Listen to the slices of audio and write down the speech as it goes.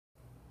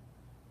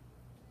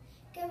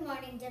Good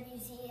morning,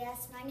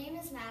 WZES. My name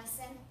is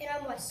Madison. And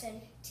I'm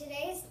Weston.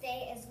 Today's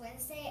date is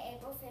Wednesday,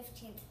 April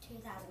 15th,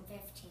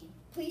 2015.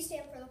 Please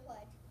stand for the pledge.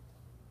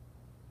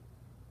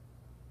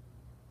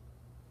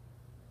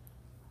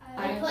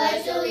 I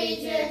pledge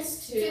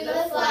allegiance to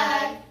the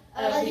flag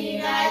of the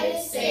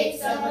United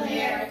States of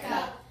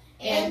America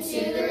and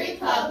to the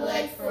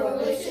republic for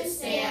which it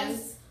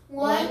stands,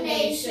 one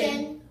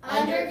nation,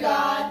 under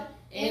God,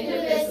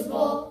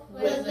 indivisible,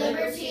 with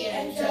liberty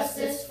and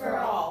justice for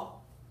all.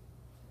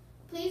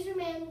 Please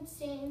remain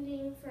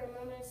standing for a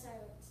moment of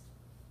silence.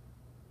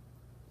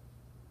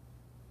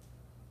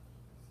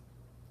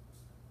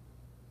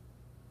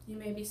 You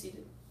may be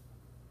seated.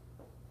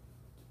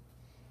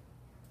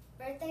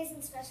 Birthdays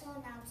and special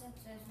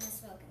announcements with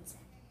Ms. Wilkinson.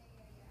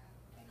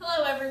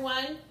 Hello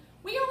everyone.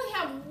 We only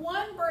have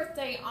one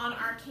birthday on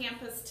our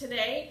campus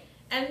today,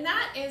 and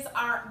that is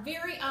our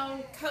very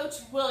own Coach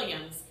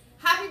Williams.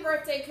 Happy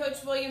birthday,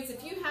 Coach Williams.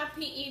 If you have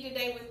PE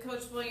today with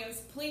Coach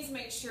Williams, please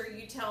make sure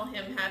you tell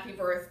him happy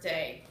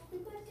birthday.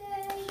 Happy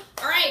birthday.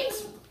 All right,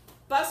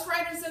 bus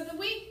riders of the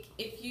week.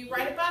 If you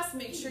ride a bus,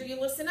 make sure you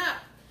listen up.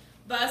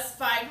 Bus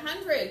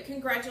 500,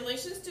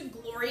 congratulations to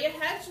Gloria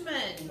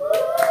Hedgeman.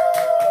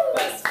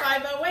 Bus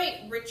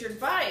 508, Richard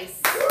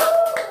Weiss.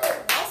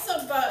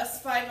 Also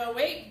Bus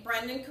 508,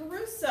 Brendan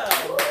Caruso.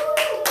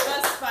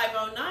 Bus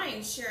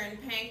 509, Sharon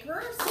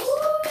Pankhurst.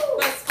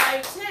 Bus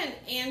 510,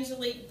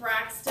 Angelique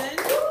Braxton.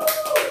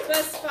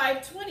 Bus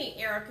 520,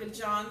 Erica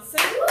Johnson.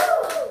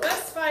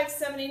 Bus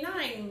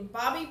 579,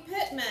 Bobby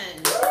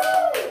Pittman.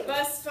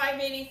 Bus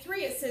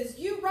 583, it says,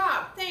 "You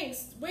rock,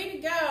 thanks, way to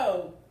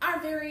go." Our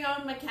very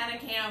own McKenna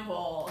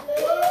Campbell.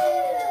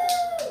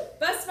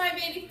 Bus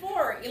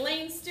 584,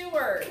 Elaine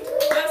Stewart.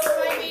 Bus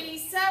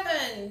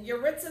 587,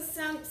 Yuritsa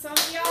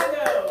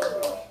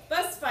Santiago.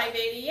 Bus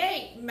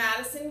 588,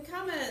 Madison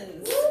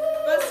Cummins.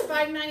 Bus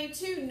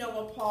 592,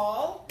 Noah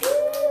Paul.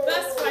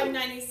 Bus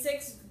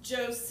 596,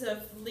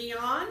 Joseph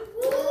Leon.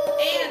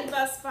 And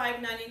Bus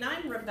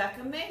 599,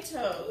 Rebecca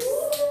Matos.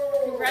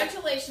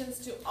 Congratulations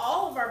to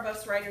all of our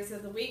bus riders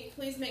of the week.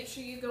 Please make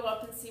sure you go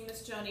up and see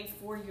Miss Joni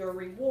for your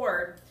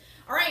reward.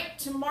 All right,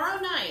 tomorrow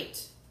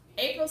night,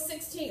 April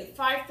 16th,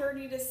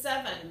 5:30 to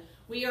 7,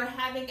 we are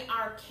having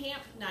our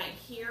camp night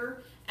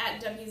here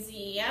at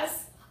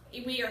WZES.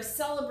 We are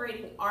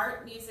celebrating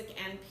art, music,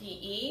 and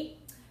PE.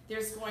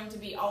 There's going to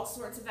be all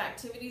sorts of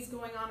activities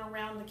going on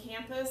around the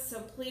campus,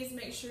 so please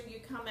make sure you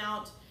come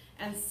out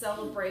and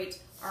celebrate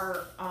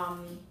our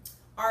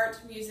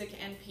art, music,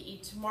 and PE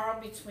tomorrow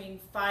between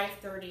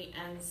 5:30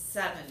 and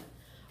 7.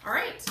 All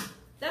right,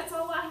 that's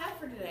all I have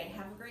for today.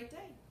 Have a great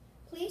day.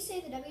 Please say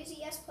the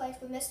WZES pledge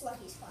with Miss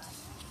Lucky's class.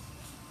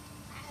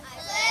 I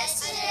pledge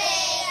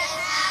today to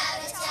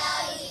have to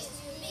tell you to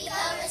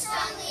become a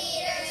strong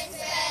leader and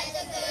spread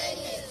the good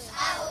news.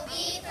 I will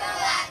be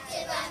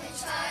proactive, I'm in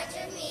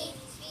charge of me.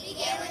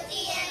 Begin with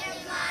the end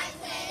in mind,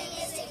 planning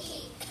is the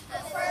key.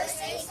 But first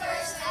things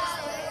first,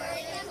 I'll work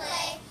and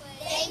play.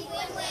 Think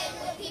and win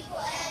with people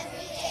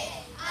every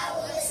day. I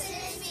will listen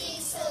and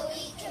speak so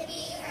we can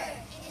be heard.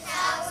 And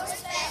how it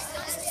works best,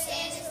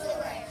 understand is the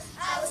word.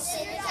 I will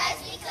synergize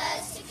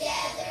because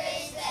together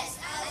is best.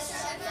 I will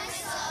trust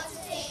myself to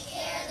take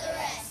care of the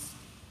rest.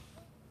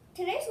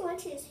 Today's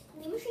lunch is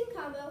meat machine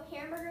combo,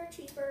 hamburger,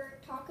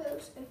 cheeseburger,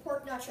 tacos, and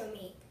pork nacho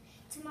meat.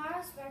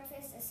 Tomorrow's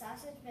breakfast is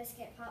sausage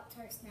biscuit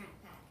Pop-Tart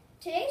snack pack.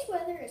 Today's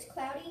weather is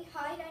cloudy,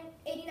 high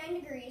 89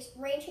 degrees,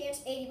 rain chance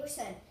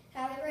 80%.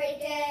 Have a great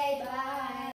day. Bye.